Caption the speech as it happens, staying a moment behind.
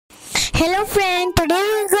Hello friend, today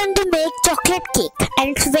we're going to make chocolate cake and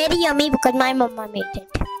it's very yummy because my mama made it.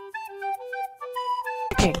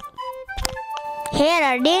 Here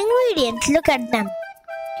are the ingredients, look at them.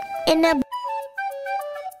 In a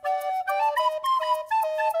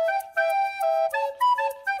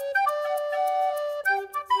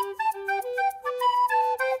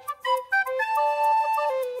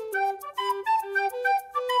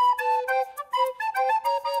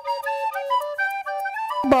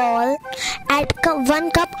bowl, add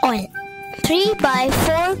 1 cup oil, 3 by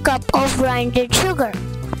 4 cup of grinded sugar.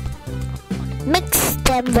 Mix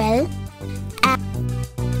them well. Add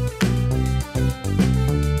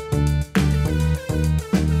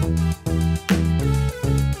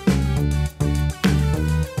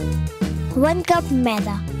 1 cup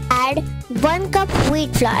maida. Add 1 cup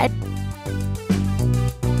wheat flour.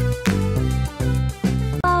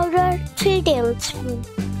 Powder 3 tablespoons.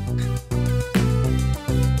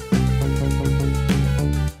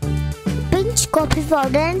 Coffee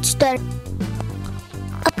powder and stir.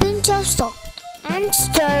 A pinch of salt and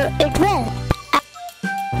stir it well.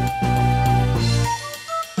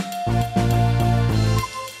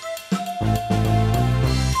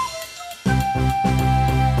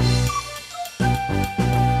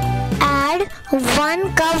 Add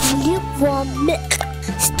 1 cup lukewarm milk.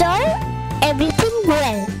 Stir everything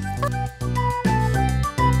well.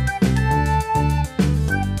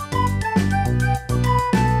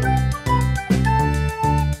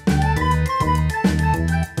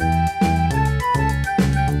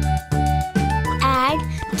 Add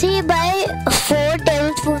 3 by 4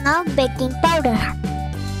 tablespoons of baking powder.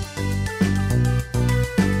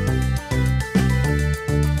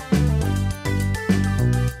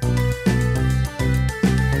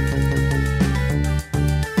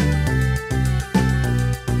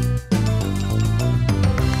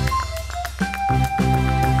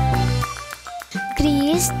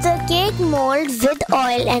 Grease the cake mold with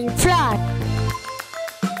oil and flour.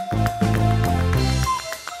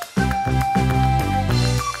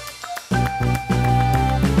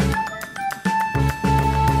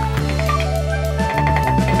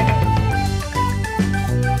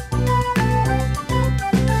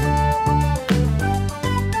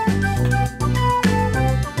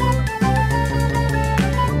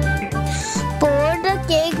 Pour the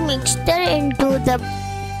cake mixture into the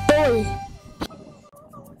bowl.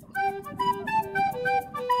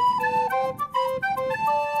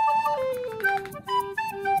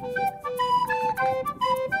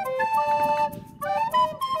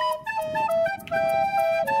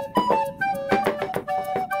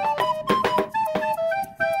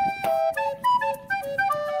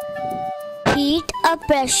 Heat a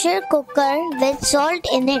pressure cooker with salt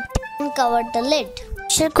in it and cover the lid.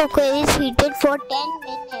 Pressure cooker is heated for 10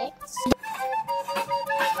 minutes.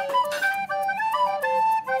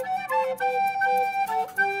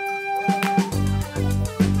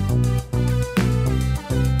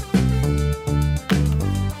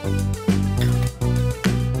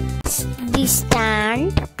 The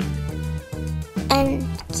stand and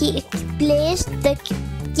place the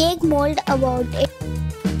cake mold about it.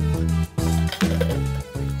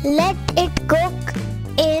 Let it cook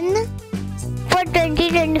in for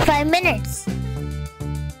 20-25 minutes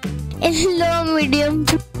in low medium.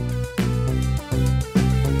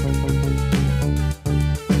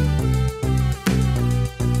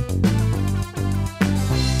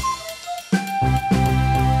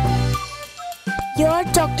 Your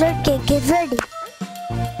chocolate cake is ready.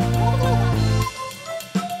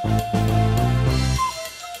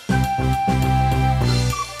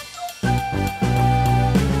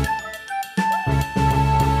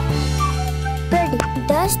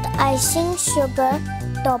 Dust icing sugar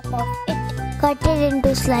top of it. Cut it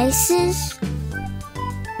into slices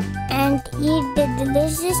and eat the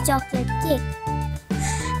delicious chocolate cake.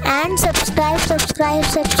 And subscribe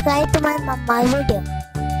to my mama's video.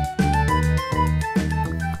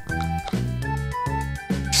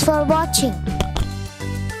 Thanks for watching.